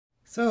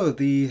So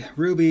the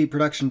RWBY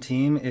production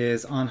team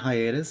is on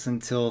hiatus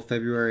until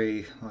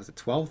February, what was it,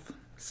 12th?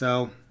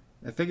 So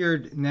I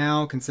figured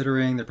now,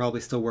 considering they're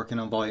probably still working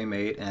on Volume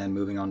 8 and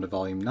moving on to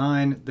Volume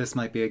 9, this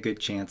might be a good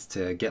chance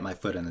to get my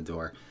foot in the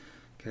door.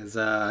 Because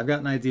I've got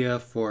an idea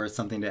for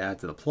something to add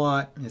to the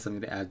plot,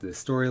 something to add to the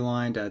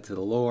storyline, to add to the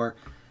lore.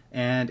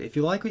 And if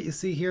you like what you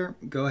see here,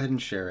 go ahead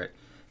and share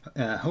it.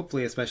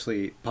 Hopefully,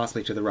 especially,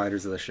 possibly to the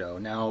writers of the show.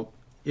 Now,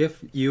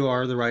 if you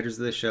are the writers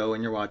of the show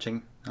and you're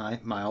watching, hi,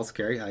 Miles,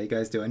 Carrie, how you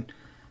guys doing?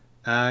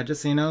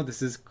 Just so you know,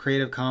 this is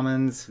Creative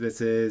Commons. This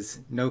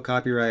is no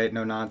copyright,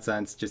 no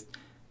nonsense. Just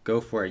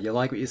go for it. You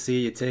like what you see,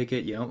 you take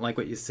it. You don't like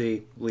what you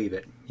see, leave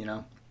it, you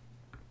know?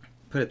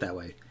 Put it that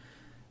way.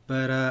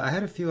 But I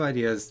had a few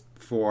ideas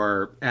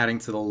for adding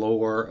to the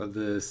lore of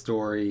the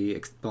story,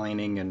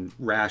 explaining and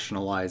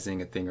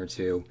rationalizing a thing or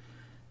two.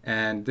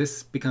 And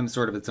this becomes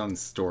sort of its own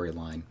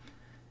storyline.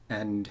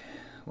 And,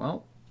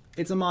 well,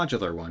 it's a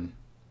modular one.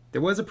 There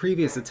was a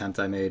previous attempt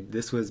I made.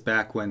 This was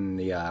back when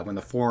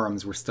the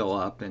forums were still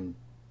up, and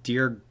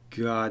dear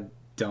God,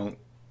 don't.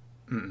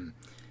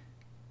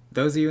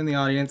 Those of you in the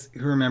audience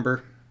who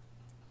remember,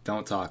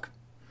 don't talk,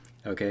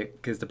 okay?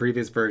 Because the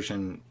previous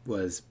version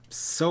was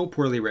so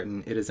poorly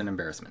written, it is an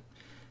embarrassment.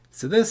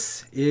 So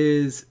this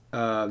is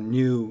a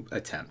new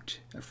attempt,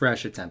 a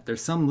fresh attempt.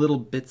 There's some little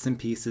bits and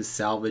pieces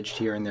salvaged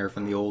here and there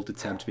from the old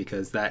attempt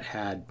because that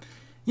had,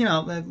 you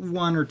know,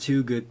 one or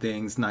two good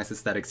things, nice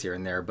aesthetics here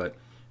and there, but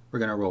we're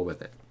gonna roll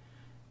with it.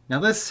 Now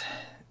this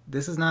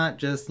is not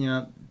just, you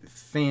know,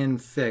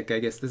 fanfic. I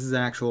guess this is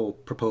an actual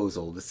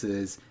proposal. This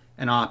is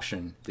an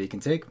option that you can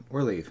take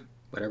or leave,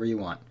 whatever you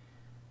want.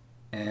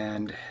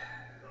 And,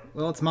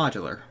 well, it's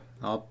modular.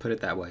 I'll put it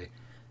that way.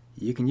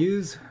 You can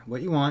use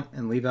what you want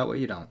and leave out what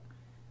you don't.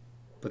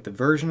 But the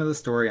version of the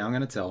story I'm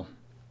gonna tell,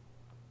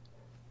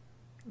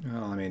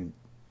 well, I mean,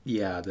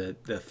 yeah, the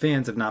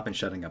fans have not been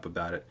shutting up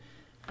about it.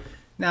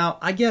 Now,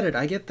 I get it.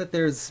 I get that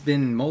there's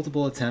been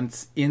multiple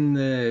attempts in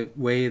the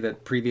way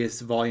that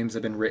previous volumes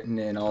have been written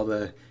and all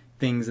the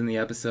things in the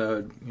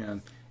episode. You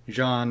know,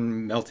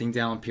 Jean melting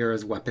down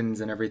Pyrrha's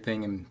weapons and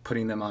everything and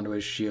putting them onto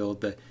his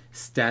shield. The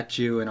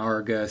statue in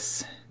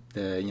Argus.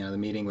 The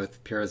meeting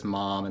with Pyrrha's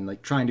mom and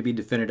like trying to be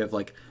definitive,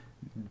 like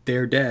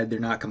they're dead, they're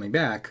not coming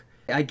back.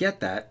 I get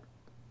that.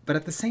 But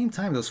at the same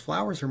time, those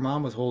flowers her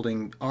mom was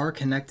holding are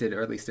connected,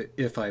 or at least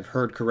if I've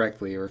heard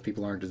correctly, or if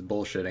people aren't just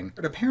bullshitting.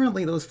 But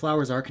apparently those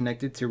flowers are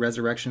connected to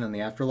resurrection and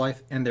the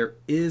afterlife, and there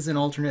is an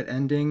alternate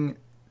ending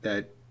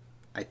that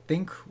I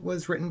think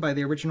was written by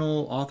the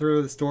original author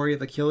of the story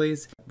of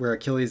Achilles, where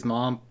Achilles'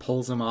 mom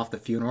pulls him off the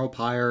funeral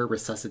pyre,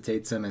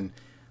 resuscitates him, and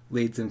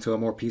leads him to a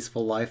more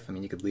peaceful life. I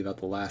mean, you could leave out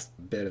the last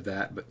bit of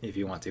that, but if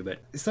you want to, but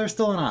there's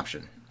still an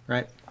option,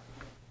 right?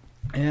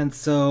 And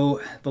so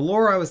the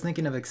lore I was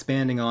thinking of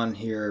expanding on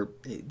here,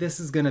 this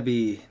is going to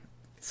be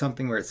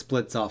something where it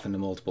splits off into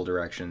multiple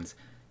directions.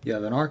 You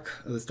have an arc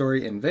of the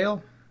story in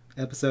Vale,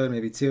 episode,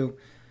 maybe two,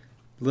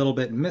 a little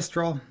bit in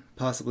Mistral,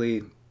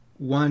 possibly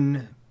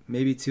one,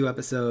 maybe two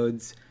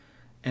episodes,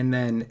 and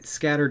then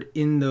scattered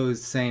in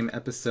those same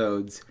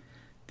episodes,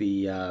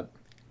 the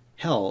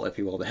hell, if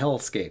you will, the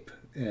hellscape,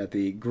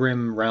 the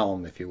grimm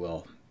realm, if you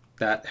will,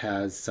 that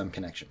has some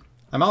connection.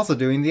 I'm also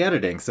doing the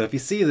editing, so if you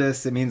see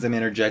this, it means I'm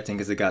interjecting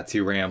because it got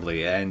too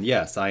rambly. And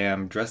yes, I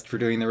am dressed for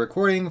doing the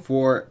recording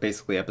for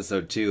basically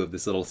episode 2 of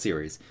this little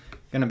series.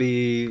 Gonna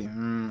be,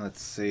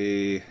 let's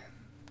see,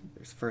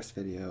 there's first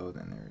video,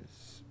 then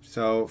there's,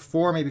 so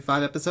 4, maybe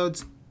 5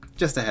 episodes.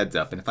 Just a heads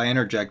up, and if I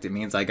interject, it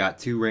means I got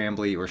too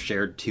rambly or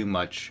shared too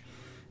much.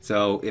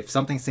 So if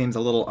something seems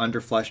a little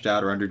underfleshed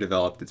out or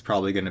underdeveloped, it's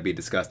probably going to be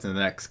discussed in the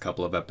next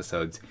couple of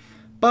episodes.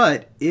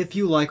 But if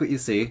you like what you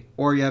see,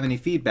 or you have any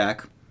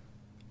feedback,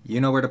 you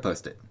know where to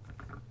post it.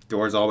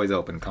 Door's always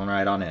open. Come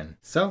right on in.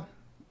 So,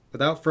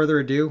 without further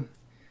ado,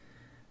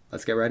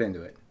 let's get right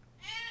into it.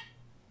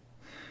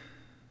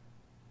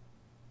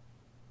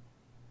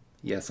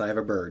 Yes, I have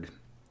a bird.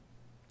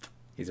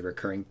 He's a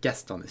recurring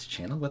guest on this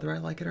channel, whether I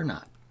like it or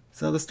not.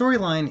 So the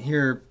storyline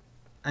here,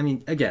 I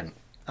mean, again,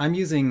 I'm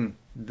using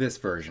this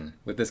version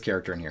with this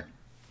character in here.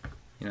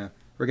 You know,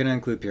 we're going to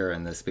include Pyrrha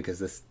in this because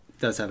this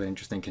does have an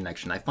interesting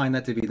connection. I find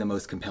that to be the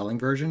most compelling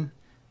version,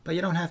 but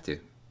you don't have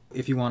to.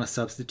 If you want to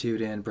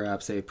substitute in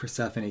perhaps a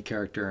Persephone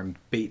character and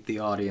bait the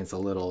audience a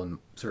little and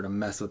sort of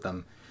mess with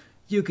them,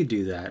 you could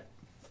do that.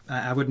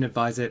 I wouldn't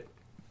advise it,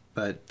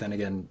 but then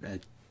again,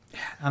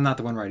 I'm not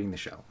the one writing the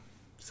show.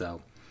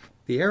 So,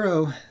 the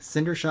arrow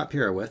Cinder shot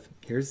Pyrrha with,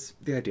 here's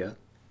the idea,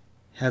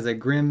 has a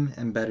grimm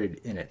embedded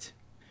in it.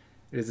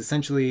 It is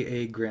essentially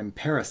a grimm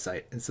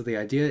parasite, and so the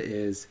idea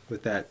is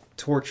with that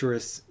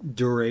torturous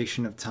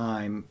duration of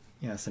time,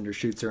 you know, Cinder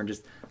shoots her and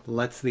just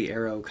lets the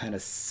arrow kind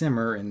of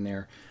simmer in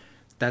there.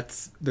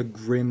 That's the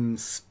grimm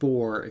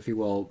spore, if you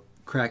will,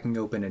 cracking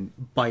open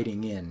and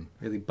biting in,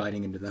 really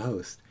biting into the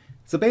host.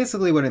 So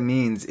basically what it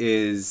means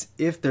is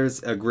if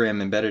there's a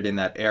grimm embedded in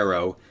that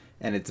arrow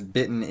and it's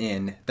bitten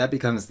in, that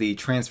becomes the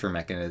transfer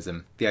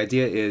mechanism. The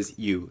idea is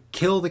you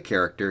kill the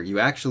character,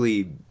 you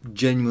actually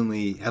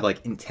genuinely have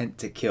like intent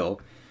to kill,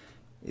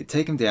 you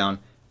take him down,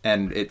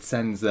 and it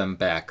sends them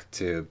back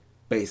to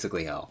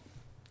basically hell,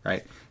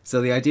 right?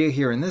 So the idea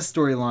here in this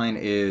storyline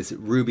is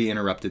RWBY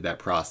interrupted that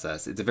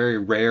process. It's a very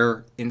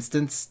rare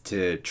instance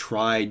to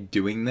try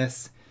doing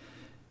this,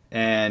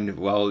 and,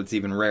 well, it's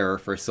even rarer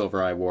for a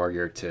Silver Eye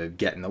Warrior to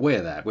get in the way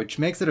of that, which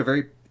makes it a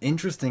very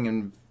interesting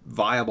and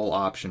viable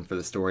option for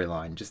the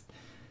storyline. Just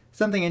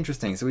something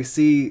interesting. So we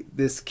see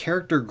this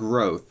character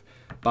growth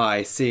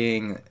by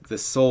seeing the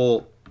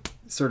soul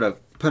sort of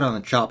put on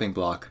the chopping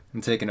block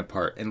and taken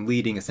apart and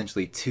leading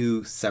essentially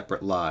two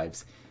separate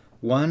lives.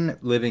 One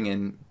living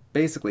in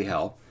basically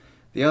hell,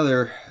 the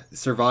other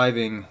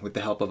surviving with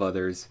the help of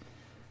others,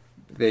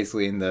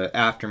 basically in the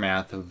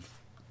aftermath of,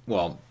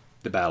 well,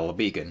 the Battle of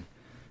Beacon.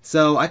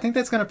 So I think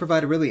that's going to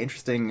provide a really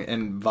interesting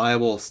and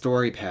viable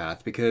story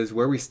path, because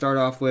where we start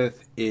off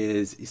with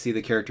is you see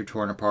the character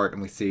torn apart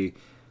and we see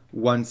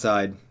one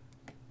side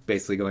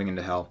basically going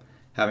into hell,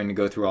 having to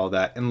go through all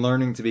that and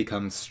learning to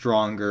become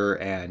stronger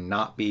and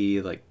not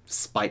be like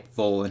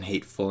spiteful and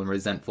hateful and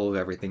resentful of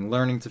everything,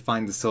 learning to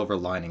find the silver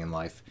lining in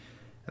life.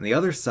 And the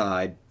other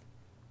side,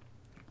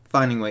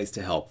 finding ways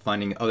to help,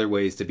 finding other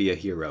ways to be a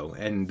hero,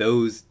 and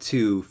those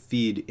two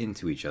feed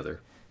into each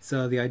other.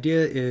 So the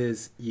idea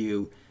is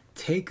you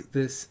take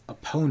this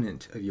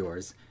opponent of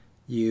yours,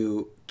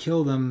 you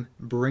kill them,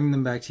 bring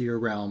them back to your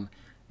realm,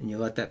 and you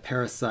let that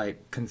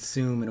parasite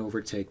consume and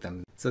overtake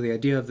them. So the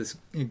idea of this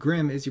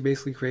grimm is you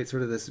basically create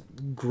sort of this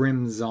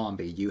grimm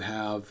zombie. You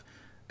have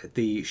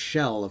the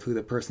shell of who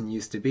the person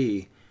used to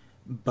be,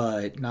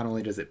 but not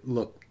only does it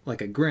look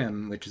like a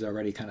grimm, which is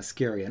already kind of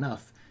scary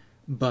enough,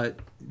 but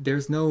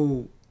there's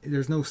no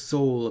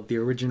soul of the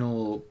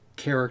original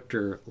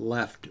character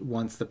left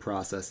once the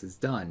process is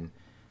done.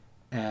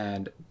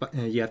 And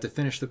you have to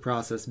finish the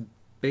process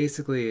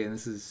basically, and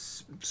this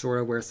is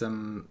sort of where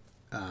some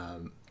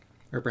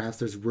or perhaps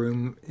there's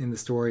room in the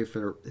story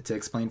to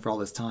explain for all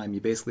this time.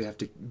 You basically have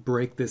to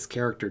break this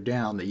character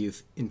down that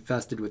you've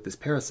infested with this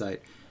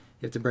parasite.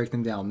 You have to break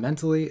them down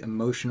mentally,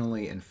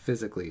 emotionally, and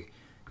physically.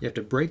 You have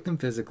to break them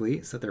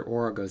physically so their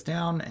aura goes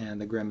down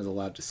and the grimm is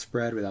allowed to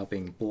spread without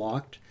being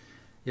blocked.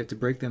 You have to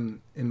break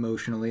them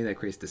emotionally. That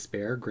creates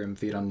despair. Grimm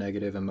feed on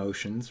negative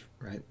emotions,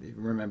 right?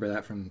 Remember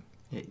that from,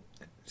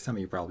 some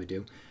of you probably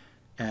do.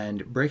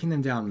 And breaking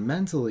them down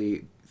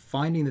mentally,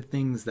 finding the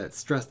things that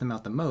stress them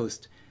out the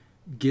most,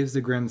 gives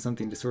the grimm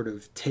something to sort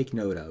of take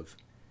note of.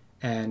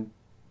 And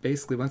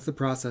basically once the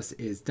process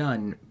is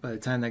done, by the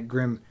time that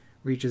grimm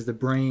reaches the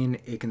brain,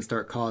 it can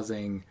start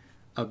causing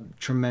a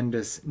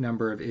tremendous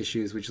number of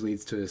issues, which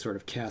leads to a sort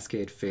of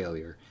cascade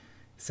failure.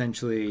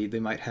 Essentially, they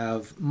might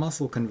have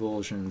muscle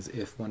convulsions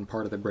if one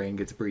part of the brain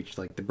gets breached,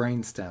 like the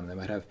brainstem. They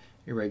might have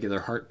irregular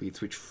heartbeats,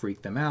 which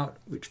freak them out,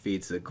 which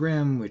feeds the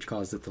grimm, which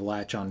causes it to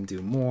latch on and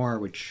do more,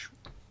 which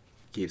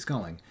keeps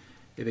going.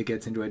 If it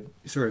gets into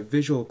a sort of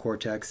visual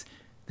cortex,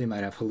 they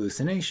might have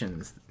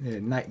hallucinations,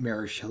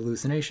 nightmarish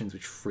hallucinations,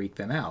 which freak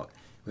them out,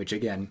 which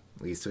again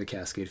leads to a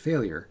cascade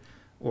failure.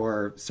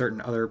 Or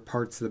certain other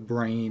parts of the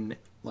brain,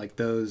 like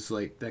those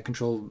that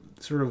control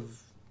sort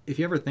of, if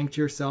you ever think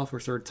to yourself or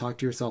sort of talk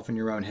to yourself in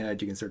your own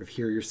head, you can sort of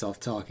hear yourself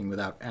talking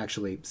without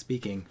actually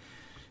speaking.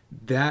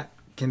 That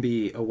can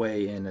be a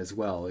way in as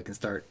well. It can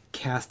start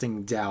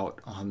casting doubt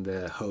on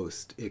the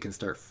host. It can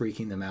start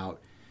freaking them out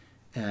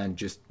and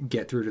just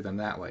get through to them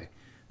that way.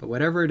 But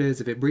whatever it is,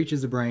 if it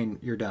breaches the brain,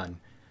 you're done.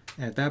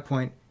 And at that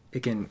point,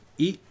 it can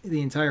eat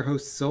the entire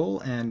host's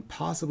soul and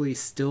possibly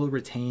still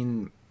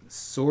retain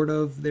sort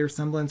of their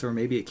semblance, or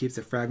maybe it keeps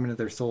a fragment of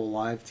their soul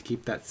alive to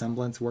keep that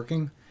semblance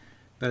working.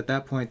 But at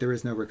that point, there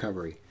is no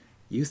recovery.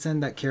 You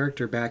send that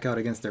character back out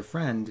against their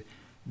friend,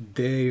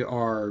 they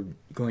are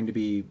going to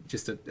be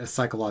just a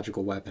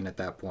psychological weapon at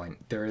that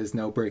point. There is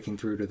no breaking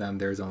through to them.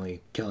 There's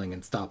only killing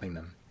and stopping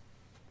them.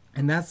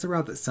 And that's the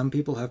route that some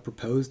people have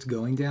proposed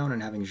going down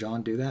and having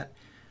Jean do that.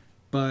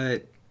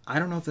 But I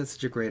don't know if that's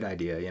such a great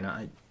idea. You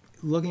know,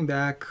 looking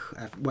back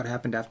at what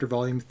happened after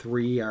Volume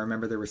 3, I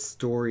remember there were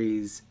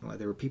stories,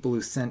 there were people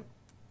who sent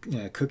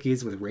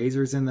cookies with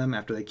razors in them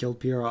after they killed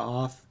Pyrrha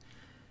off,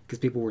 because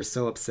people were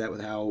so upset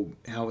with how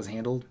it was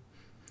handled.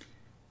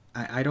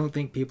 I don't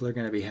think people are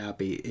going to be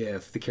happy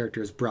if the character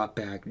is brought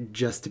back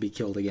just to be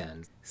killed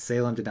again.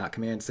 Salem did not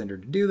command Cinder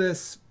to do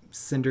this.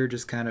 Cinder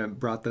just kind of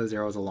brought those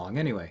arrows along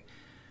anyway.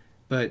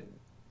 But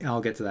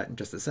I'll get to that in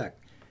just a sec.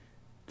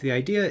 The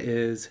idea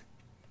is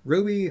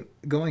RWBY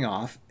going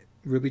off,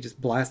 RWBY just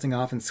blasting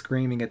off and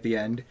screaming at the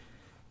end,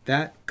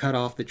 that cut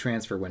off the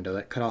transfer window,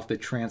 that cut off the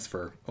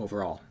transfer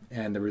overall.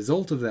 And the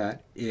result of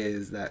that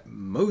is that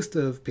most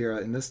of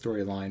Pyrrha in this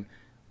storyline,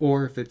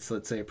 or if it's,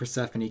 let's say, a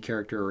Persephone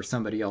character or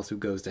somebody else who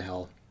goes to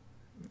hell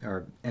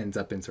or ends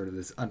up in sort of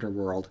this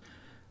underworld,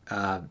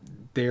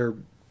 they're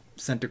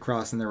sent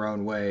across in their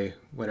own way,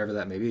 whatever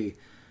that may be.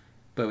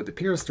 But with the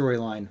Pyrrha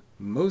storyline,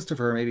 most of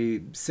her,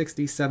 maybe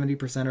 60,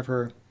 70% of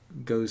her,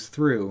 goes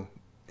through,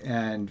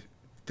 and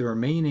the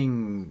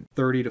remaining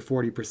 30 to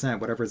 40%,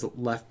 whatever's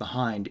left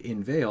behind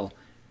in Vale,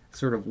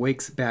 sort of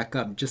wakes back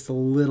up just a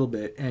little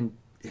bit and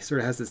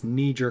sort of has this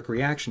knee-jerk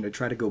reaction to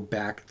try to go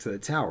back to the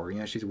tower. You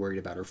know, she's worried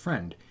about her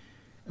friend.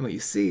 And what you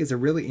see is a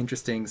really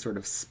interesting sort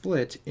of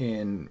split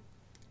in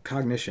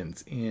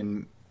cognitions,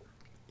 in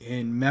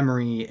in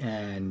memory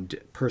and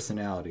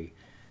personality.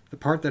 The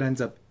part that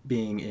ends up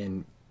being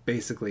in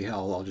basically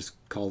hell, I'll just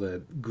call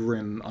the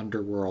grim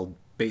underworld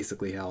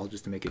basically hell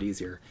just to make it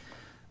easier.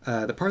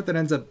 The part that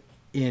ends up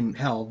in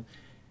hell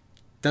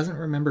doesn't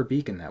remember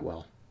Beacon that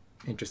well,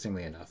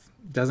 interestingly enough.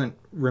 Doesn't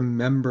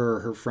remember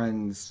her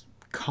friends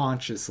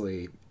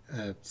consciously.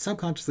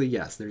 Subconsciously,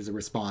 yes, there's a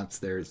response.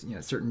 There's, you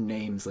know, certain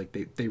names, like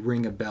they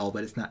ring a bell,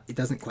 but it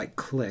doesn't quite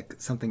click.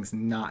 Something's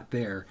not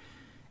there.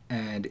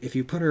 And if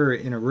you put her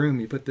in a room,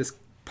 you put this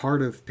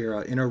part of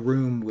Pyrrha in a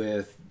room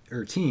with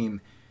her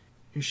team,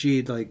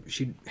 she'd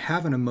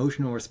have an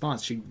emotional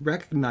response. She'd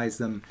recognize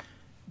them,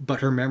 but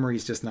her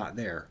memory's just not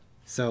there.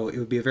 So it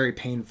would be a very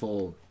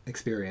painful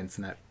experience,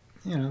 and that,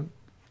 you know,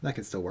 that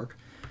could still work.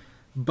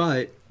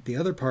 But the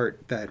other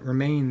part that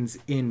remains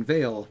in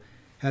Vale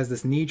has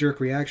this knee-jerk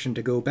reaction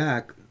to go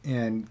back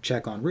and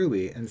check on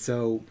RWBY. And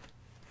so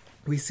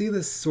we see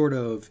this sort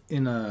of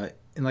in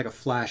like a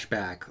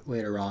flashback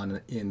later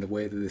on in the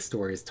way that this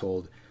story is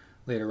told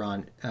later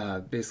on.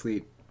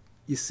 Basically,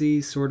 you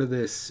see sort of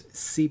this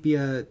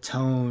sepia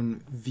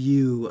tone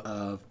view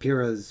of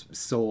Pyrrha's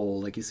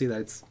soul. Like, you see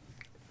that it's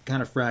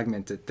kind of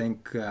fragmented.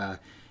 Think Anakin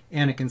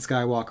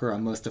Skywalker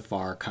on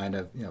Mustafar, kind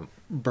of, you know,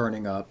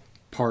 burning up,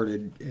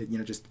 parted, you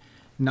know, just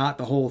not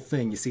the whole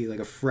thing. You see like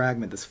a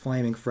fragment, this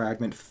flaming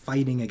fragment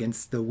fighting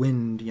against the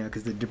wind, you know,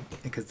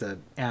 because the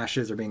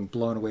ashes are being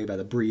blown away by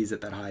the breeze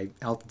at that high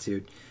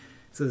altitude.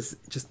 So it's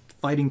just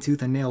fighting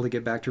tooth and nail to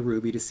get back to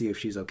RWBY to see if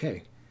she's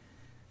okay.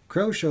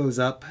 Crow shows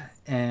up,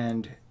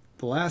 and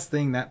the last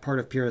thing that part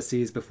of Pyrrha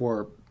sees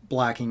before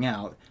blacking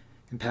out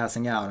and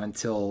passing out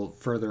until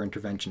further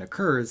intervention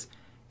occurs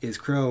is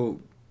Crow,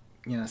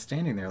 you know,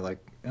 standing there like,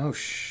 oh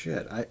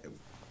shit,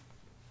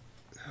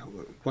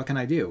 what can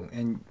I do?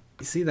 And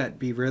you see that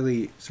be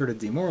really sort of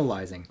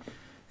demoralizing.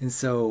 And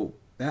so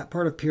that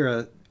part of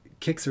Pyrrha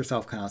kicks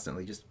herself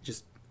constantly,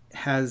 just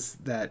has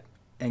that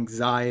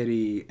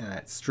anxiety and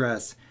that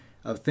stress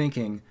of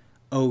thinking,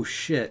 oh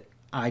shit,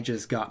 I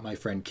just got my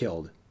friend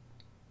killed.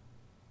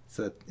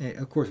 So,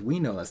 of course, we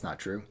know that's not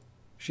true.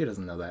 She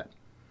doesn't know that.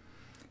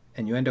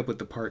 And you end up with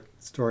the part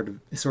sort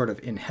of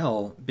in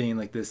hell being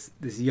like this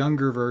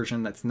younger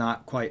version that's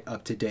not quite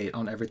up to date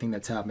on everything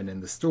that's happened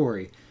in the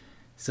story.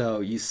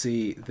 So you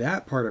see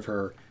that part of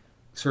her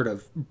sort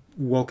of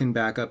woken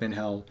back up in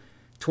hell,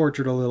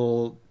 tortured a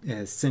little.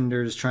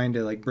 Cinder's trying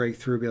to like break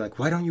through, be like,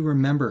 why don't you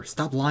remember?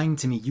 Stop lying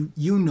to me.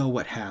 You know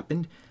what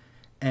happened.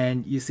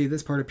 And you see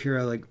this part of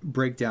Pyrrha like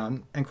break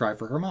down and cry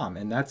for her mom.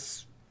 And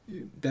that's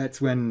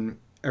when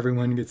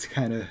everyone gets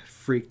kind of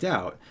freaked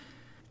out.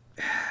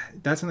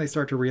 That's when they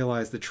start to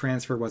realize the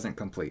transfer wasn't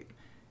complete.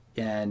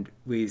 And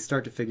we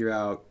start to figure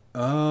out,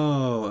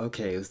 oh,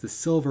 okay, it was the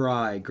Silver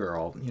Eye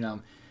girl, you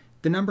know.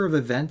 The number of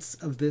events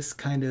of this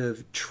kind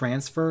of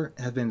transfer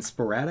have been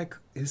sporadic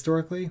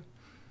historically.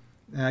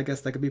 I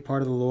guess that could be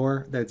part of the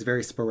lore, that it's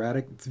very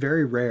sporadic. It's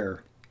very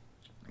rare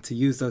to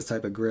use those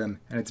type of grimm,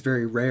 and it's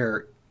very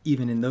rare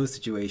even in those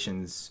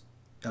situations.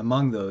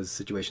 Among those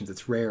situations,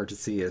 it's rare to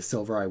see a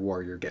Silver Eye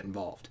warrior get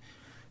involved.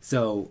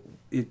 So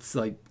it's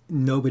like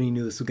nobody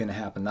knew this was going to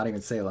happen, not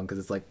even Salem, because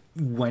it's like,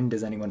 when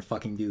does anyone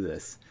fucking do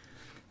this?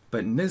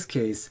 But in this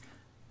case,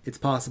 it's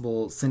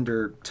possible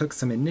Cinder took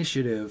some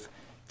initiative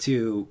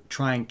to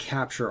try and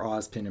capture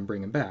Ozpin and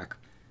bring him back.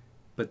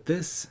 But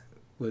this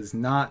was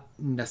not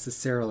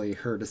necessarily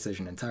her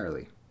decision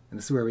entirely. And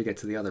this is where we get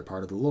to the other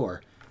part of the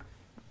lore,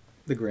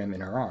 the grimm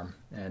in her arm.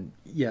 And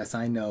yes,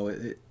 I know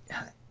it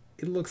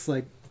looks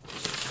like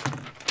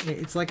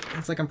it's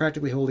like I'm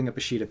practically holding up a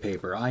sheet of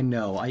paper. I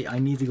know. I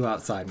need to go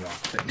outside and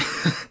walk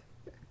with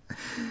it.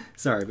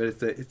 Sorry,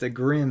 but it's a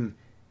grimm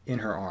in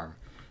her arm.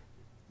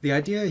 The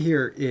idea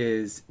here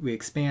is we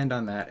expand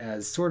on that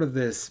as sort of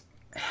this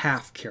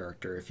half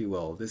character, if you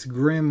will. This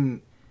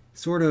grimm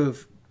sort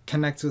of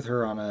connects with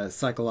her on a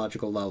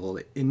psychological level.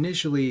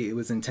 Initially, it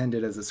was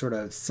intended as a sort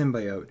of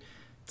symbiote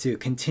to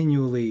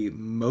continually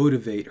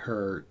motivate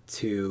her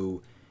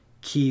to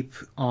keep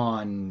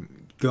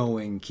on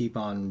going, keep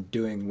on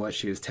doing what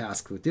she was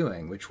tasked with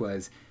doing, which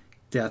was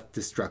death,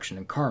 destruction,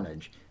 and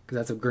carnage. Because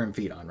that's what grimm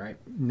feed on, right?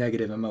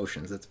 Negative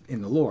emotions. That's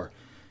in the lore.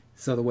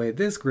 So the way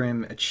this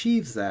grimm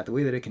achieves that, the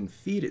way that it can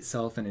feed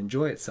itself and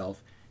enjoy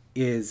itself,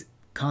 is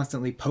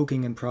constantly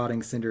poking and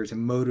prodding Cinder to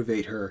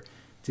motivate her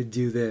to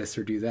do this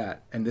or do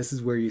that. And this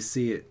is where you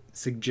see it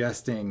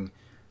suggesting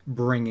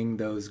bringing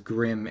those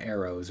grimm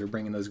arrows, or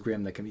bringing those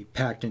grimm that can be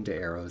packed into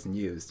arrows and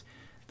used.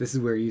 This is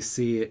where you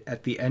see it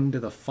at the end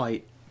of the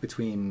fight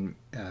between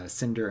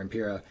Cinder and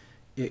Pyrrha.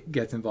 It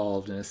gets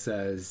involved and it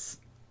says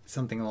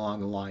something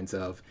along the lines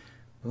of,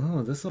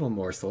 oh, this little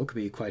morsel could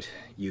be quite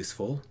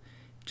useful.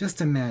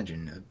 Just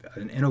imagine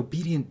an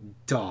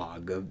obedient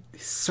dog, a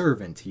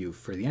servant to you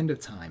for the end of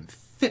time,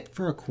 fit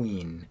for a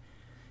queen.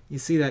 You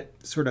see that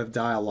sort of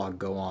dialogue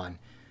go on,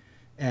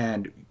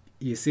 and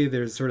you see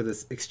there's sort of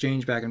this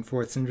exchange back and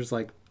forth. Cinder's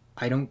like,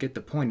 I don't get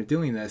the point of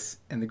doing this,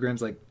 and the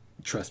grimm's like,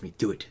 trust me,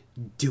 do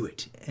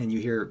it. And you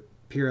hear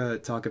Pyrrha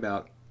talk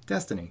about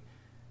destiny,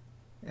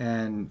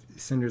 and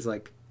Cinder's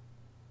like,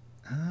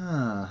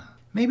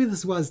 maybe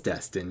this was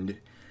destined.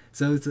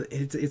 So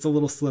it's a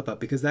little slip up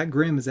because that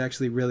Grimm is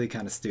actually really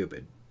kind of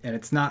stupid. And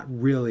it's not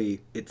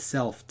really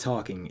itself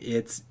talking.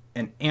 It's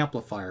an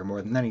amplifier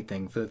more than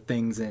anything for the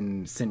things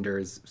in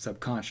Cinder's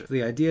subconscious.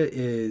 The idea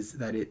is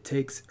that it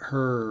takes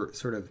her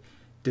sort of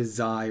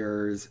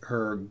desires,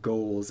 her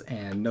goals,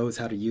 and knows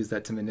how to use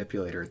that to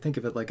manipulate her. Think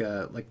of it like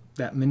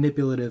that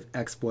manipulative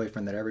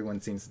ex-boyfriend that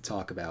everyone seems to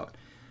talk about.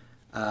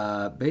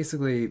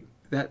 Basically,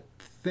 that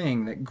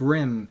thing, that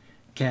Grimm,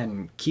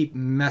 can keep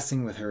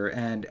messing with her,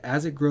 and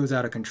as it grows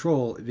out of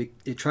control,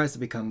 it tries to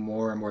become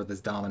more and more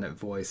this dominant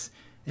voice.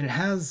 And it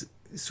has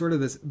sort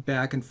of this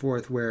back and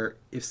forth where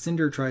if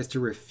Cinder tries to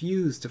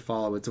refuse to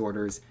follow its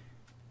orders,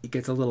 it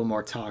gets a little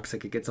more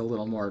toxic, it gets a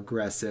little more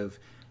aggressive,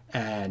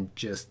 and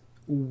just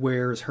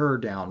wears her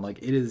down. Like,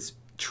 it is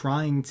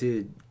trying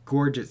to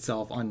gorge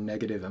itself on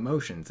negative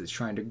emotions. It's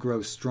trying to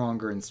grow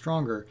stronger and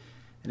stronger,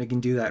 and it can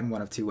do that in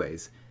one of two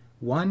ways.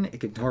 One, it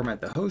can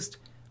torment the host,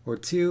 or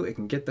two, it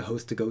can get the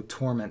host to go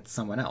torment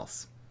someone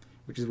else,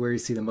 which is where you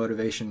see the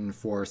motivation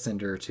for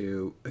Cinder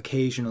to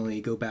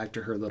occasionally go back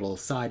to her little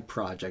side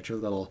project, her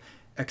little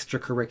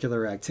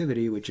extracurricular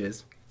activity, which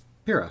is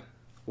Pyrrha,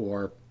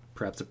 or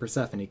perhaps a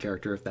Persephone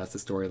character if that's the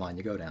storyline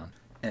you go down.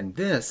 And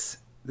this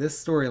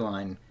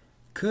storyline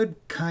could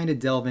kind of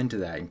delve into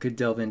that, and could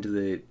delve into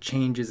the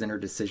changes in her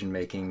decision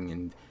making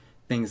and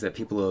things that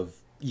people have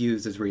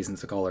used as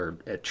reasons to call her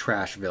a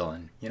trash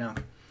villain, you know?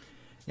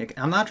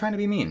 I'm not trying to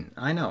be mean.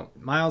 I know.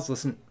 Miles,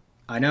 listen,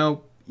 I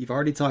know you've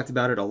already talked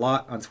about it a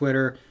lot on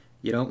Twitter.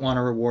 You don't want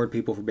to reward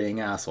people for being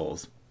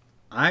assholes.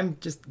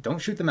 Don't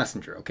shoot the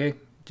messenger, okay?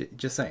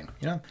 Just saying,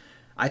 you know?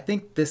 I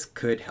think this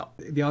could help.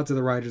 The odds of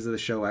the writers of the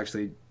show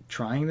actually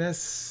trying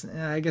this,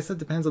 I guess it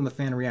depends on the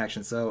fan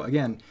reaction. So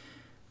again,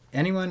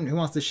 anyone who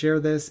wants to share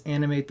this,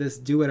 animate this,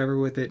 do whatever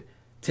with it,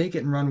 take it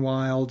and run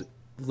wild.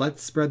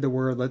 Let's spread the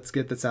word. Let's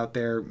get this out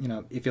there. You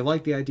know, if you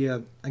like the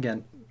idea,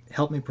 again,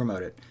 help me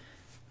promote it.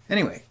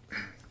 Anyway,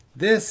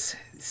 this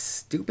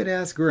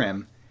stupid-ass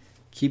Grimm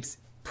keeps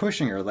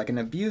pushing her like an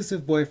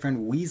abusive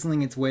boyfriend,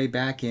 weaseling its way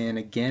back in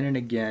again and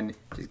again,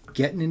 just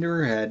getting into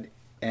her head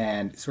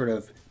and sort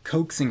of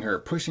coaxing her,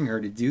 pushing her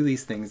to do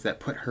these things that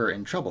put her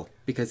in trouble,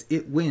 because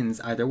it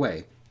wins either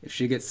way. If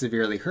she gets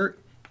severely hurt,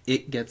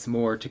 it gets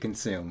more to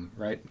consume,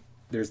 right?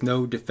 There's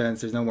no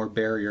defense, there's no more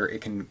barrier. It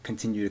can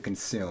continue to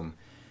consume,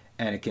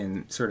 and it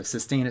can sort of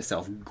sustain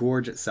itself,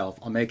 gorge itself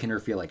on making her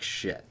feel like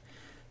shit.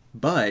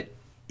 But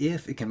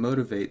if it can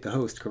motivate the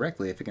host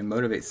correctly, if it can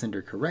motivate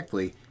Cinder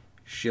correctly,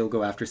 she'll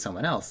go after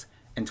someone else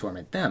and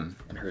torment them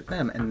and hurt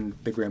them, and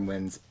the Grimm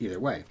wins either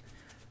way.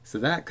 So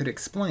that could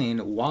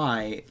explain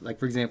why, like,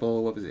 for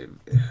example, what was it,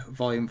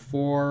 Volume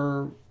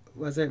 4,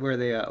 was it, where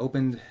they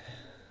opened,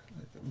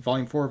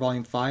 Volume 4,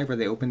 Volume 5, where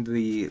they opened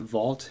the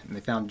vault and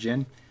they found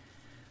Jinn?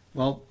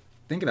 Well,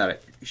 think about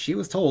it. She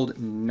was told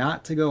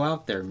not to go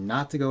out there,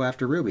 not to go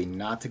after Ruby,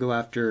 not to go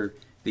after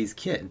these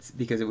kids,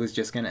 because it was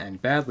just going to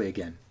end badly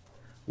again.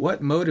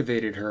 What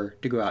motivated her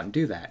to go out and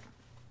do that?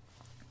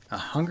 A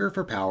hunger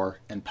for power,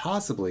 and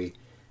possibly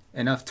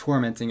enough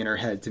tormenting in her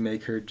head to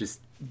make her just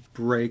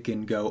break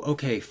and go,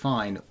 okay,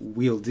 fine,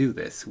 we'll do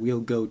this. We'll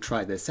go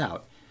try this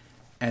out.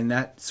 And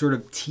that sort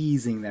of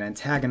teasing, that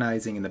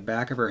antagonizing in the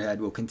back of her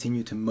head will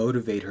continue to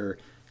motivate her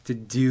to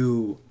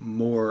do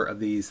more of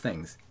these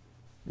things.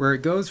 Where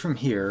it goes from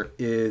here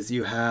is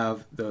you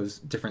have those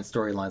different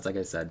storylines, like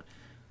I said.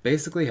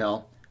 Basically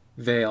Hell,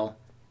 Vale,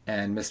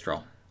 and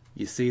Mistral.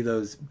 You see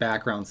those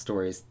background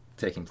stories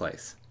taking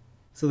place.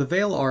 So the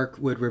Vale Arc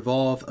would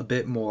revolve a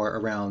bit more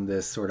around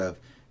this sort of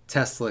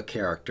Tesla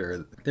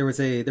character. There was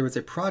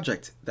a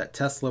project that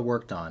Tesla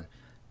worked on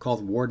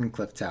called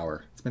Wardenclyffe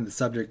Tower. It's been the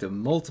subject of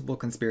multiple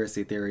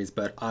conspiracy theories,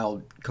 but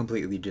I'll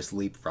completely just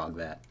leapfrog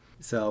that.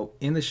 So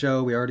in the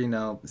show, we already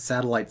know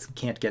satellites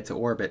can't get to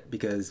orbit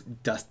because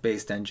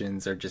dust-based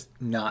engines are just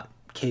not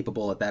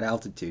capable at that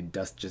altitude.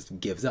 Dust just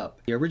gives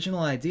up. The original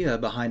idea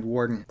behind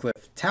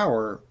Wardenclyffe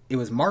Tower, it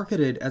was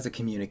marketed as a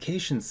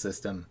communications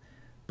system,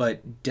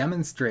 but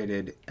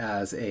demonstrated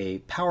as a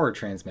power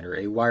transmitter,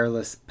 a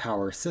wireless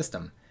power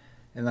system.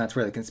 And that's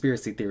where the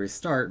conspiracy theories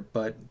start,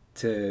 but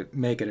to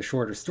make it a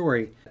shorter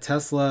story,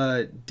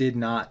 Tesla did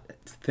not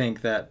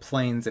think that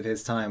planes of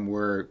his time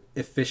were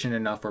efficient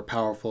enough or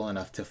powerful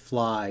enough to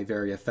fly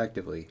very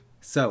effectively.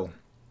 So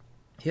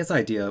his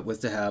idea was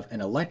to have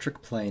an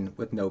electric plane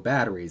with no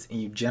batteries,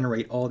 and you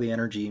generate all the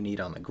energy you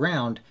need on the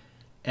ground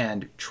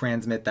and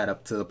transmit that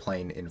up to the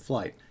plane in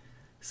flight.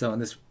 So in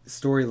this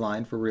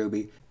storyline for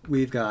RWBY,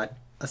 we've got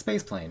a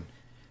space plane.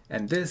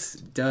 And this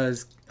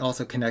does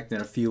also connect in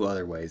a few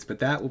other ways, but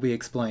that will be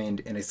explained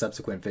in a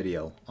subsequent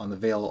video on the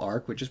Vale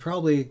Arc, which is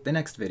probably the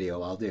next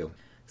video I'll do.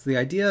 So the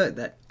idea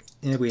that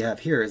we have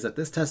here is that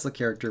this Tesla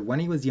character, when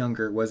he was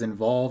younger, was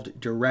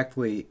involved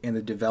directly in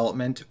the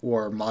development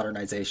or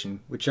modernization,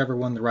 whichever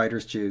one the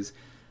writers choose,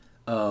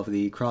 of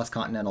the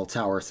cross-continental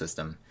tower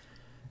system.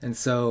 And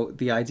so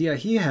the idea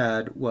he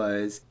had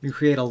was you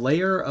create a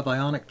layer of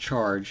ionic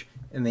charge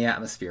in the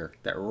atmosphere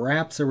that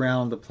wraps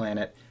around the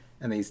planet,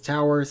 and these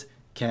towers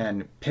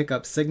can pick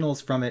up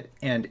signals from it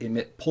and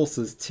emit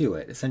pulses to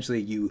it.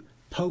 Essentially, you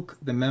poke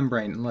the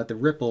membrane and let the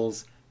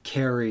ripples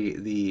carry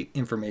the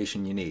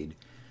information you need.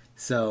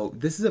 So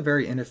this is a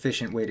very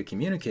inefficient way to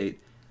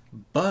communicate,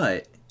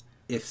 but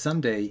if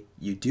someday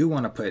you do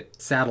want to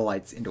put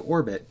satellites into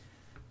orbit,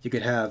 you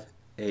could have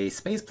a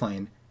space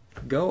plane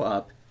go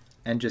up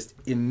and just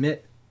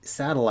emit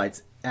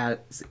satellites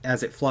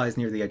as it flies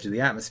near the edge of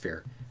the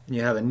atmosphere. And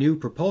you have a new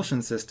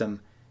propulsion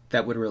system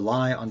that would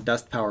rely on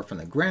dust power from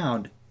the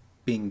ground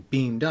being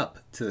beamed up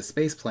to the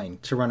space plane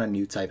to run a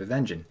new type of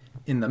engine.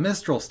 In the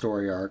Mistral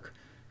story arc,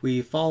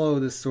 we follow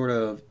this sort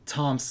of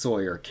Tom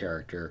Sawyer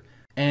character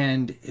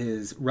and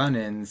his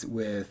run-ins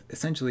with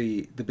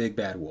essentially the Big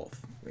Bad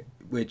Wolf,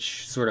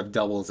 which sort of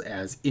doubles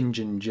as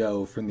Injun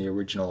Joe from the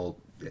original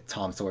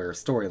Tom Sawyer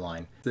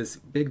storyline. This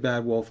Big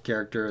Bad Wolf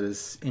character,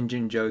 this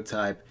Injun Joe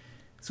type,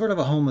 sort of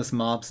a homeless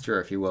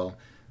mobster, if you will,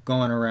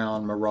 going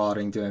around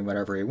marauding, doing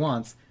whatever he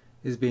wants,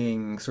 is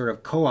being sort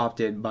of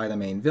co-opted by the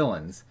main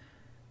villains.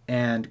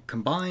 And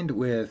combined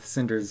with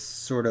Cinder's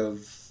sort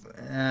of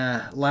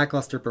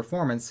lackluster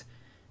performance,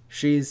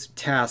 she's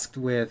tasked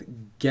with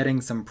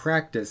getting some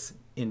practice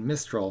in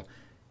Mistral,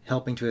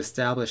 helping to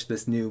establish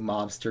this new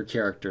mobster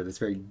character, this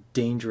very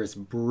dangerous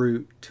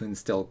brute to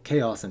instill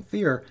chaos and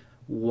fear,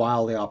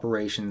 while the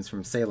operations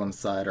from Salem's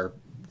side are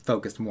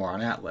focused more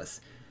on Atlas,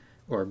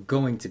 or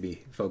going to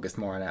be focused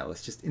more on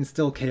Atlas. Just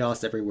instill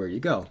chaos everywhere you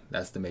go.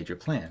 That's the major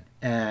plan.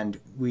 And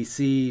we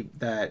see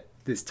that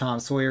this Tom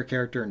Sawyer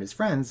character and his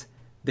friends,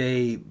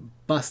 they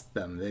bust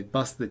them. They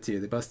bust the two.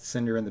 They bust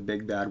Cinder and the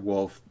Big Bad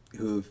Wolf,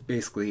 who've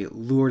basically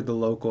lured the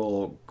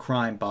local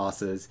crime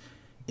bosses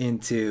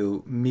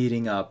into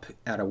meeting up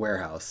at a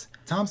warehouse.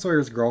 Tom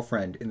Sawyer's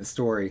girlfriend in the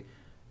story,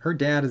 her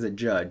dad is a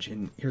judge,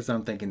 and here's what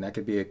I'm thinking. That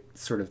could be a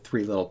sort of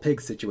Three Little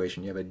Pigs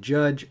situation. You have a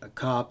judge, a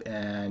cop,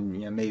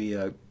 and maybe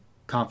a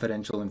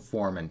confidential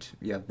informant.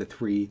 You have the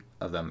three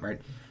of them, right?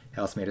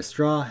 House made of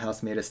straw,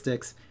 house made of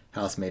sticks,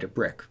 house made of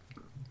brick,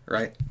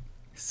 right?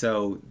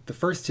 So the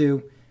first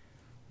two,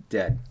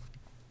 dead,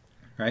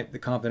 right? The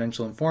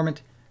confidential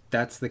informant,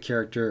 that's the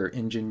character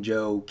Injun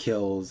Joe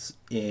kills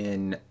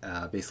in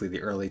basically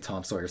the early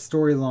Tom Sawyer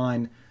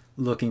storyline,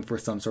 looking for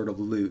some sort of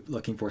loot,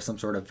 looking for some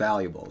sort of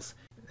valuables.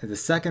 The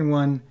second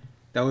one,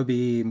 that would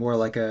be more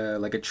like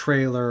a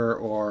trailer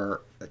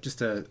or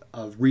just a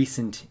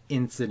recent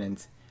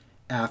incident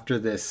after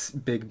this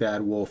Big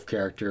Bad Wolf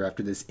character,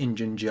 after this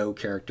Injun Joe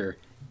character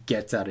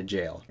gets out of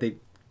jail. The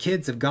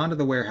kids have gone to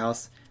the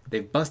warehouse,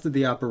 they've busted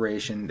the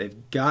operation,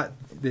 they've got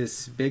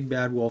this Big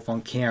Bad Wolf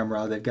on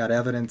camera, they've got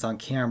evidence on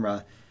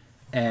camera,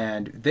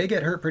 and they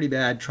get hurt pretty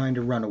bad trying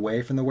to run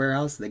away from the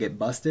warehouse. They get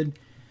busted,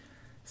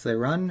 so they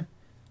run.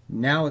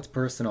 Now it's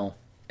personal,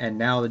 and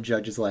now the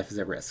judge's life is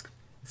at risk.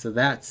 So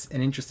that's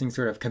an interesting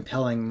sort of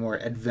compelling, more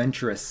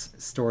adventurous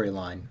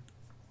storyline.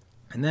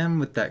 And then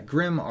with that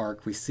Grimm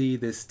arc, we see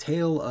this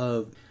tale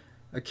of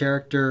a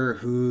character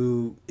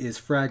who is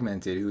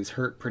fragmented, who's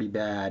hurt pretty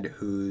bad,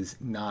 who's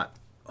not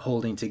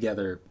holding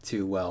together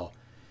too well.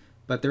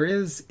 But there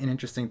is an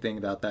interesting thing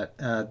about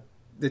that.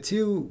 The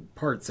two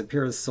parts of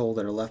Pyrrha's soul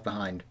that are left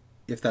behind,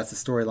 if that's the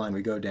storyline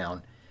we go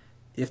down.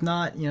 If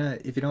not,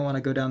 if you don't want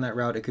to go down that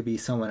route, it could be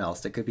someone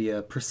else. It could be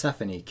a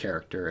Persephone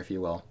character, if you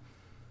will.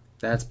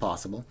 That's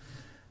possible.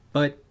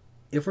 But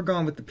if we're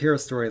going with the Pyrrha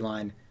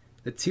storyline,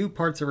 the two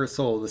parts of her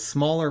soul, the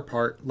smaller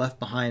part left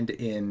behind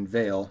in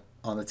Vale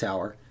on the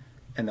tower,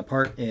 and the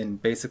part in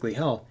basically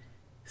Hell,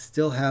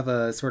 still have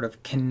a sort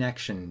of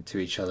connection to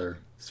each other,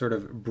 sort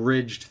of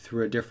bridged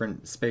through a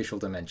different spatial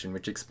dimension,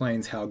 which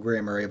explains how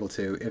Grimm are able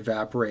to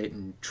evaporate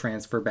and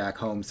transfer back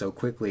home so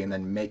quickly and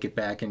then make it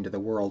back into the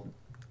world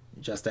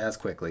just as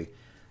quickly.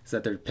 Is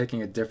that they're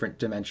picking a different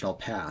dimensional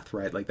path,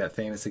 right? Like that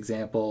famous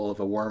example of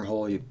a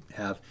wormhole. You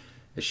have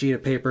a sheet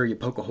of paper, you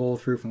poke a hole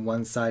through from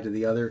one side to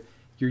the other.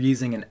 You're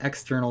using an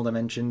external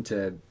dimension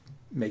to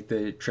make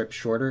the trip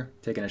shorter,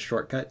 taking a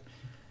shortcut.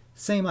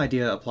 Same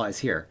idea applies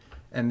here,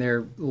 and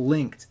they're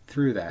linked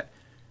through that.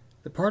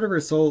 The part of her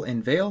soul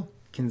in Vale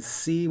can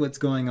see what's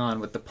going on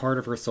with the part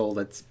of her soul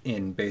that's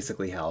in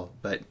basically Hell,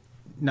 but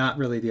not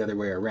really the other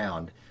way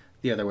around.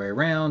 The other way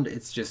around,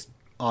 it's just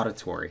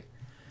auditory.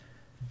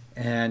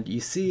 And you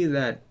see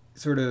that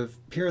sort of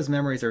Pyrrha's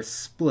memories are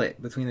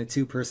split between the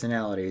two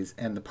personalities,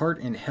 and the part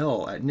in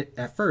Hell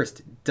at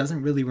first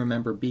doesn't really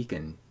remember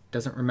Beacon,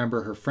 doesn't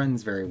remember her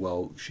friends very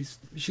well.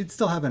 She'd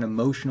still have an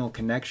emotional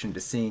connection to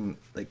seeing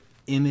like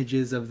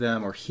images of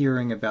them or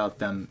hearing about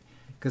them,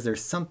 because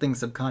there's something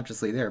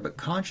subconsciously there, but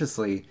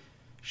consciously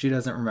she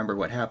doesn't remember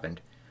what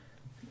happened.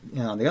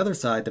 On the other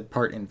side, the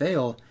part in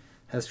Vale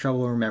has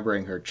trouble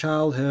remembering her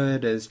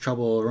childhood, has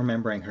trouble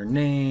remembering her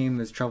name,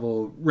 has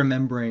trouble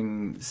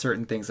remembering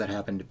certain things that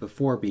happened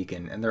before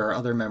Beacon, and there are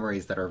other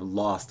memories that are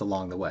lost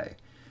along the way.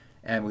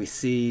 And we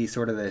see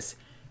sort of this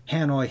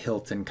Hanoi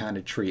Hilton kind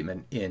of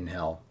treatment in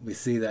Hell. We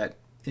see that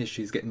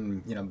she's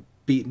getting,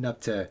 beaten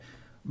up to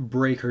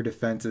break her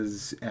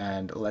defenses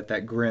and let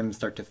that Grimm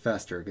start to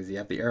fester, because you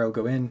have the arrow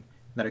go in.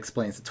 That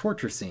explains the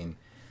torture scene.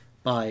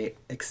 By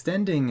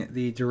extending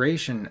the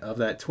duration of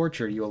that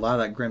torture, you allow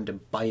that Grimm to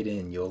bite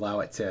in. You allow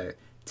it to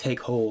take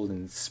hold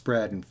and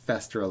spread and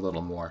fester a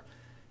little more.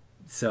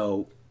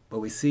 So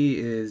what we see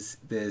is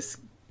this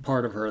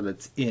part of her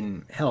that's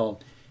in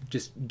hell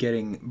just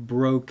getting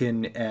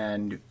broken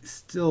and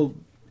still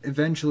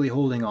eventually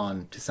holding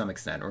on to some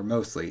extent, or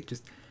mostly.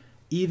 Just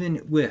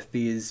even with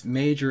these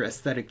major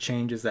aesthetic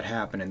changes that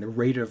happen and the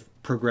rate of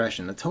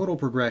progression, the total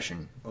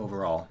progression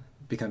overall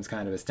becomes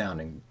kind of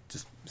astounding.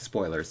 Just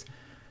spoilers.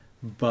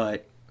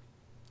 But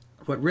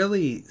what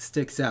really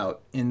sticks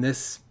out in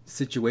this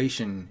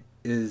situation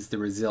is the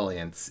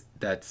resilience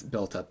that's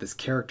built up, this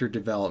character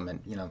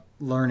development,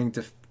 learning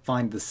to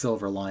find the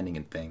silver lining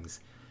in things.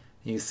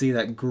 You see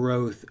that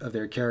growth of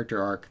their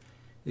character arc.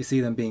 You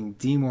see them being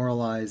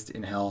demoralized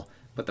in hell,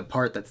 but the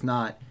part that's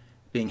not,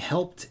 being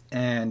helped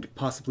and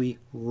possibly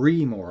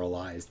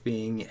remoralized,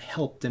 being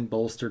helped and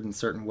bolstered in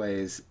certain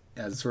ways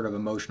as sort of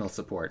emotional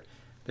support.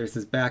 There's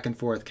this back and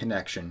forth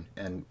connection,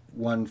 and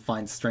one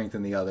finds strength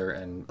in the other,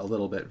 and a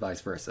little bit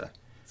vice versa.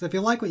 So if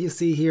you like what you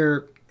see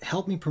here,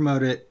 help me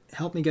promote it,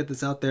 help me get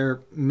this out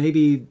there,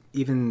 maybe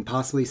even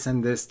possibly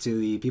send this to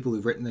the people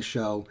who've written the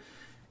show.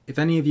 If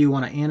any of you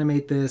want to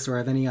animate this or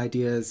have any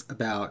ideas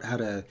about how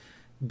to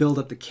build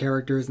up the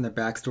characters and their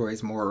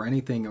backstories more, or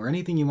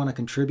anything you want to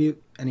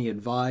contribute, any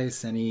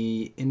advice,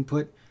 any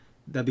input,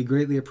 that'd be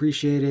greatly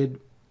appreciated.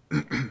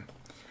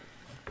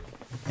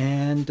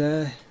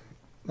 And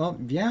well,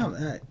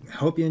 yeah,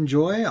 hope you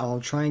enjoy.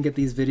 I'll try and get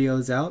these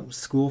videos out.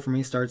 School for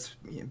me starts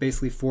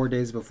basically 4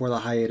 days before the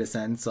hiatus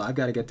ends, so I've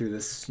got to get through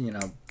this,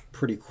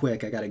 pretty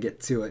quick. I got to get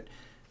to it.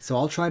 So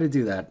I'll try to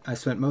do that. I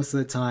spent most of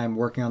the time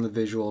working on the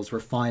visuals,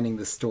 refining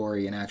the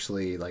story, and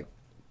actually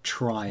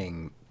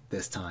trying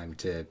this time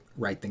to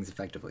write things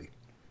effectively.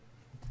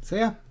 So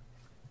yeah,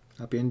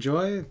 hope you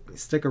enjoy.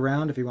 Stick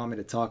around if you want me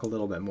to talk a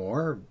little bit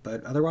more,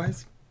 but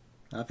otherwise,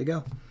 off you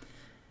go.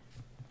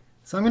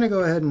 So I'm going to go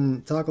ahead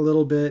and talk a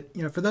little bit.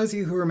 For those of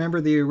you who remember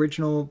the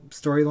original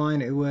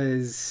storyline, it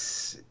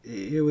was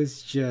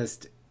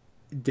just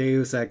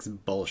Deus Ex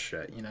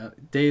bullshit.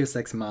 Deus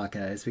Ex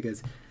Machina. Is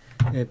because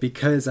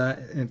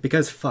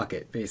fuck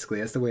it. Basically,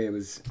 that's the way it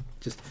was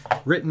just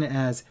written,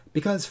 as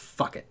because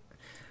fuck it.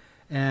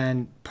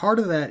 And part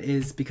of that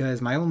is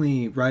because my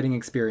only writing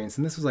experience,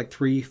 and this was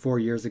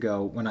 3-4 years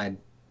ago when I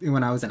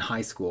was in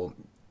high school.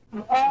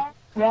 But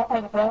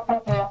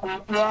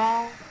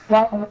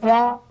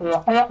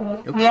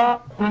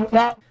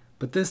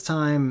this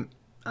time,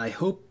 I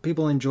hope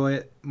people enjoy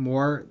it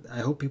more. I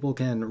hope people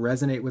can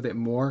resonate with it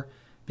more,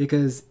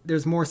 because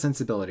there's more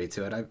sensibility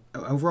to it.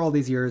 Over all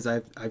these years,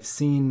 I've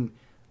seen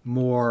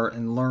more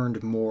and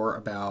learned more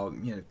about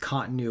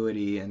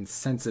continuity and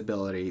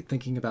sensibility,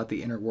 thinking about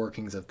the inner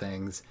workings of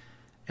things,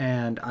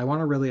 and I want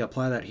to really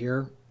apply that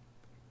here.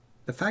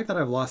 The fact that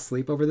I've lost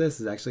sleep over this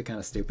is actually kind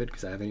of stupid,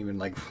 because I haven't even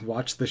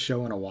watched the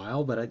show in a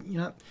while, but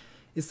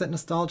it's that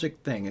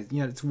nostalgic thing.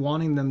 It's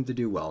wanting them to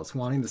do well. It's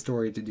wanting the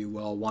story to do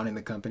well, wanting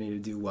the company to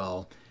do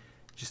well,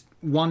 just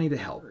wanting to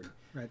help.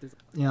 Right?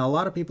 A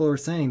lot of people are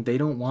saying they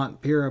don't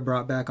want Pyrrha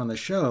brought back on the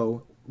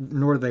show,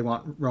 nor do they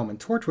want Roman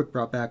Torchwick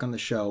brought back on the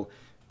show,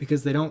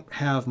 because they don't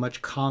have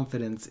much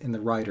confidence in the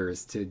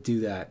writers to do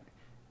that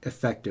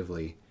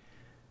effectively.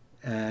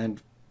 And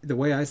the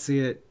way I see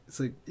it,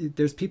 it's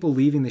there's people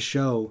leaving the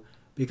show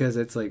because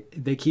it's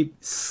they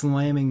keep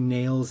slamming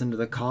nails into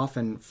the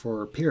coffin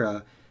for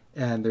Pyrrha,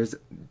 and there's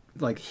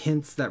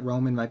hints that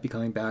Roman might be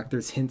coming back.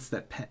 There's hints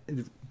that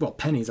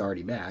Penny's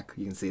already back.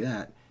 You can see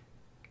that.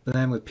 But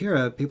then with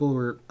Pyrrha, people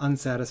were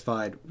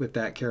unsatisfied with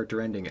that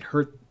character ending. It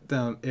hurt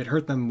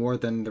them more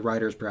than the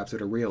writers perhaps would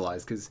have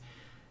realized, because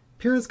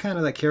Pyrrha's kind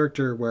of that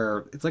character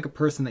where it's like a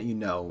person that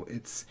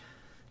It's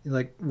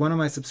one of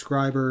my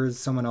subscribers,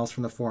 someone else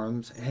from the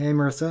forums. Hey,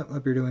 Marissa,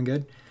 hope you're doing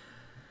good.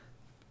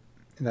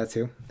 And that's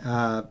who.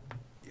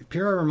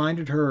 Pyrrha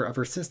reminded her of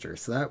her sister,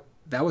 so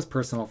that was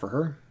personal for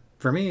her.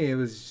 For me, it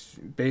was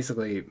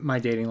basically my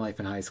dating life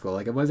in high school.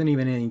 It wasn't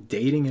even any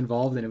dating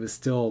involved, and it was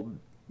still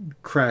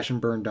crash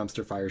and burn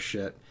dumpster fire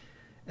shit.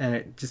 And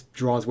it just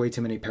draws way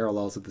too many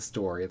parallels with the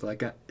story.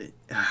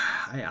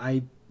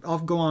 I'll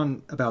go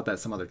on about that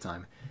some other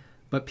time.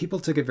 But people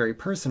took it very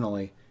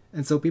personally,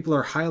 and so people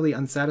are highly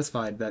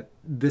unsatisfied that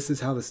this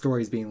is how the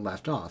story is being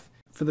left off.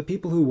 For the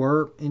people who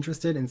were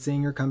interested in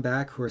seeing her come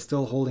back, who are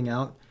still holding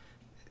out,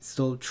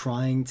 still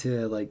trying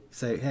to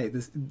say, hey,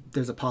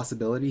 there's a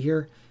possibility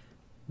here,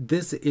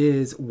 this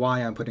is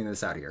why I'm putting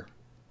this out here.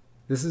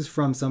 This is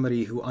from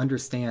somebody who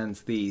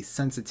understands the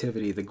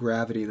sensitivity, the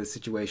gravity of the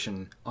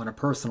situation on a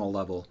personal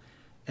level,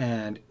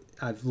 and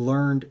I've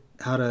learned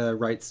how to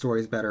write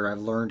stories better. I've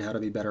learned how to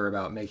be better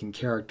about making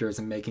characters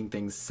and making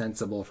things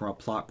sensible from a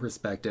plot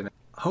perspective.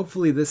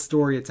 Hopefully this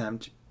story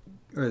attempt,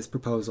 or this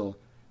proposal,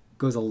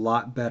 goes a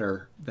lot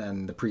better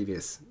than the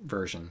previous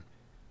version.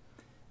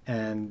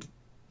 And,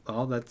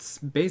 well, that's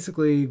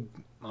basically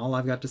all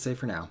I've got to say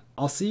for now.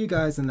 I'll see you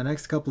guys in the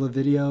next couple of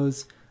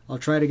videos. I'll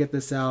try to get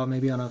this out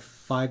maybe on a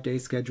 5-day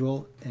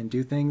schedule and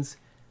do things.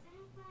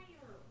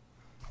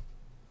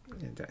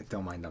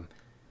 Don't mind them.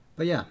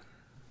 But yeah.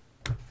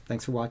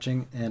 Thanks for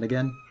watching, and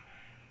again,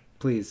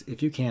 please,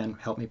 if you can,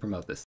 help me promote this.